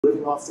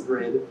pulling off the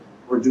grid.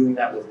 We're doing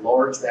that with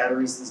large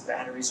batteries. These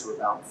batteries are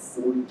about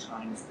 40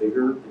 times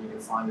bigger than you can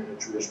find in a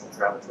traditional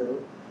travel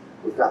trailer.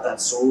 We've got that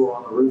solar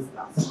on the roof,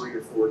 about 3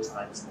 or 4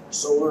 times more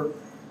solar.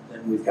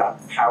 Then we've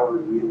got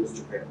powered wheels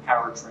to create a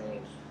powertrain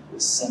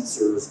with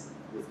sensors,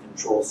 with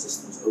control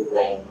systems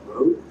overall on the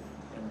road.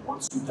 And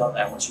once you've done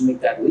that, once you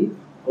make that leap,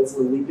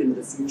 hopefully leap into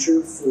the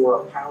future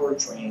for a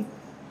powertrain,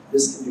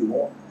 this can do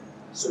more.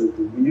 So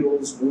the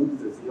wheels move,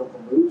 the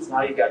vehicle moves.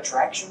 Now you've got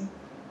traction.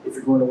 If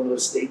you're going to one of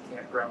those state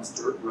campgrounds,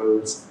 dirt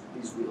roads,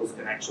 these wheels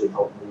can actually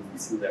help move you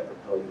through that,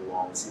 propel you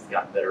along, so you've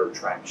got better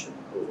traction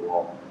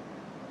overall.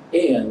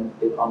 And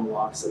it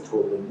unlocks a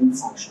totally new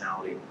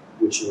functionality,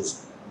 which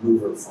is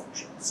mover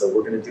function. So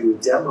we're going to do a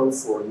demo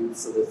for you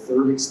for the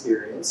third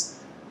experience.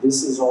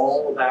 This is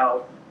all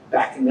about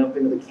backing up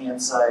into the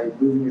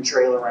campsite, moving your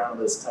trailer around in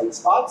those tight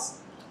spots.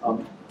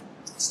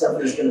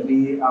 Stephanie's going to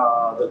be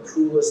the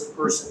coolest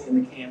person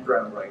in the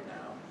campground right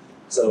now.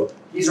 So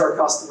he's our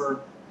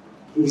customer.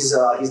 He's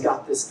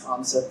got this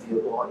concept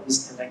vehicle, and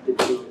he's connected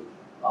to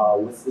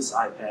it with this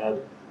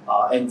iPad.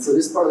 And for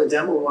this part of the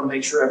demo, we want to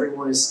make sure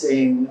everyone is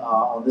staying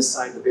on this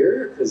side of the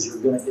barrier, because you're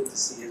going to get to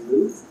see it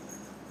move.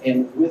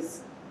 And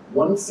with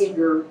one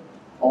finger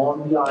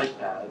on the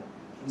iPad,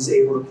 he's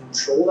able to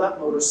control that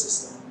motor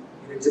system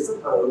in a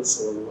different mode,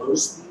 so a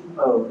low-speed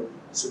mode,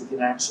 so you can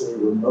actually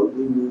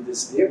remotely move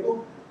this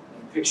vehicle.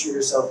 And picture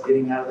yourself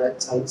getting out of that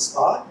tight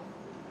spot.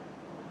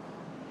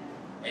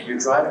 And you're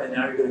driving, and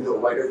now you're going to go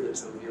right over the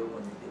tow wheel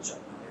when you hitch up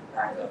and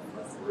back up and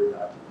left the rear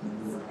up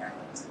and moving out of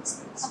that tight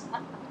space.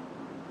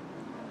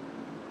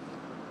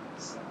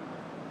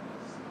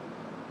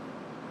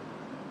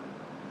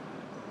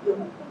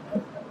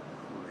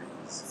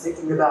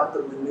 Thinking about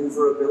the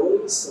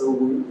maneuverability, so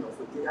if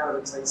we get out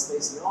of a tight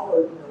space, you all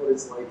know what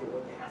it's like and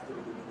what you have to do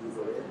to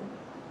maneuver in.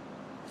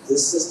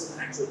 This system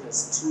actually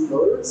has 2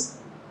 motors.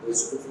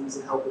 Those are the things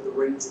that help with the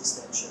range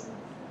extension,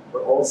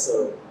 but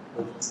also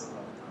they can turn on the time.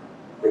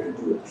 They can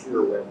do a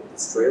pure web with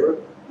this trailer.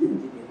 You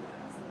can get in and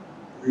out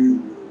of really,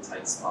 really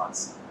tight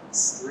spots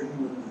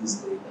extremely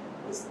easily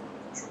with remote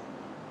control.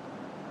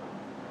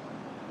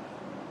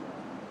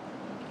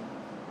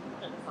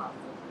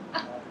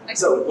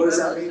 So what does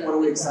that mean? What are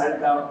we excited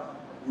about?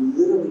 You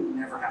literally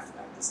never have to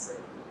back this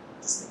trailer.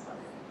 Just think about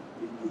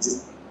it. You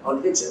just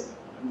unhitch it,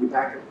 and you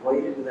back it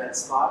right into that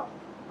spot.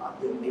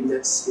 Maybe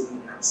that's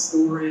getting out of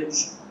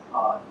storage.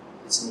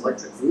 It's an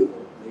electric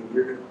vehicle. Maybe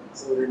you're going to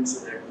pull it into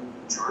that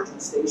EV charging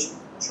station,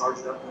 charge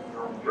it up when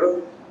you're on the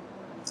road,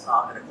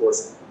 and of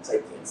course,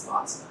 tight camp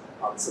spots.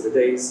 So the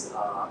days,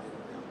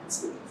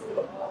 speaking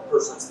from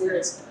personal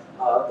experience,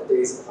 the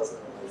days of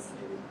husband and wife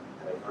maybe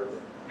having hard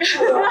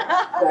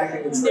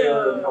backing the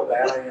trailer and how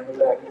bad I am at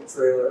backing the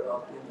trailer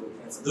up into a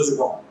campsite. Those are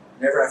gone.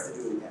 Never have to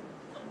do it again.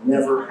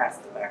 Never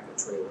have to back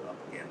the trailer up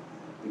again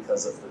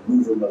because of the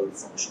mover mode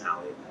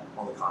functionality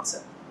on the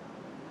concept.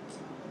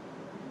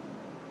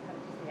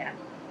 Yeah.